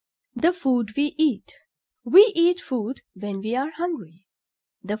The food we eat. We eat food when we are hungry.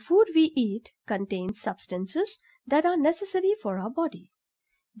 The food we eat contains substances that are necessary for our body.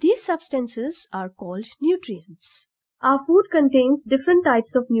 These substances are called nutrients. Our food contains different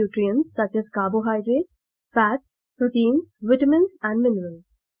types of nutrients such as carbohydrates, fats, proteins, vitamins and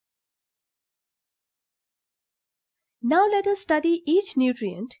minerals. Now let us study each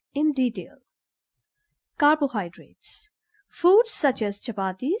nutrient in detail. Carbohydrates. Foods such as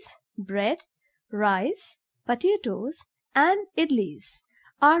chapatis, bread, rice, potatoes and idlis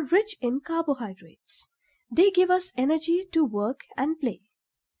are rich in carbohydrates. They give us energy to work and play.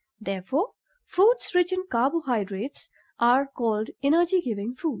 Therefore, foods rich in carbohydrates are called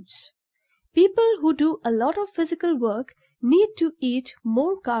energy-giving foods. People who do a lot of physical work need to eat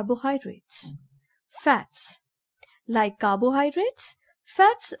more carbohydrates. Fats. Like carbohydrates,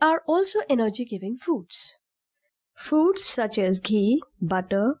 fats are also energy-giving foods. Foods such as ghee,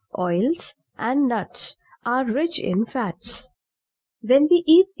 butter, oils, and nuts are rich in fats. When we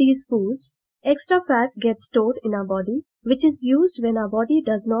eat these foods, extra fat gets stored in our body, which is used when our body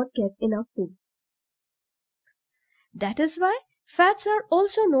does not get enough food. That is why fats are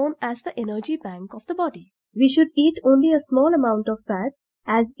also known as the energy bank of the body. We should eat only a small amount of fat,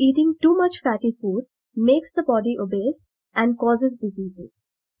 as eating too much fatty food makes the body obese and causes diseases.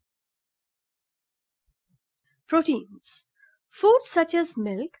 Proteins. Foods such as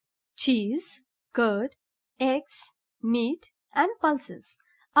milk, cheese, curd, eggs, meat, and pulses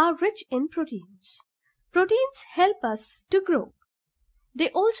are rich in proteins. Proteins help us to grow. They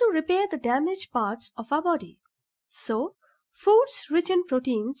also repair the damaged parts of our body. So, foods rich in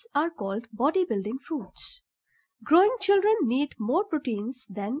proteins are called bodybuilding foods. Growing children need more proteins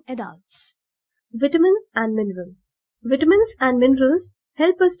than adults. Vitamins and minerals. Vitamins and minerals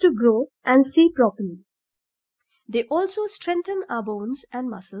help us to grow and see properly. They also strengthen our bones and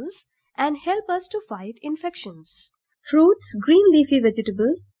muscles and help us to fight infections. Fruits, green leafy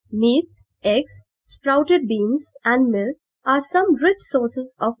vegetables, meats, eggs, sprouted beans and milk are some rich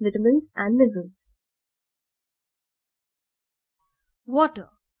sources of vitamins and minerals. Water.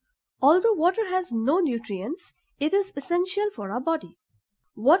 Although water has no nutrients, it is essential for our body.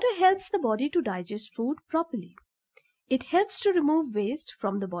 Water helps the body to digest food properly. It helps to remove waste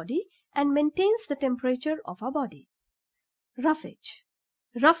from the body and maintains the temperature of our body. Roughage.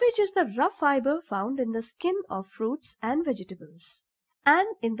 Roughage is the rough fiber found in the skin of fruits and vegetables and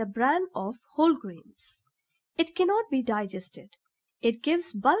in the bran of whole grains. It cannot be digested. It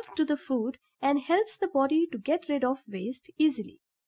gives bulk to the food and helps the body to get rid of waste easily.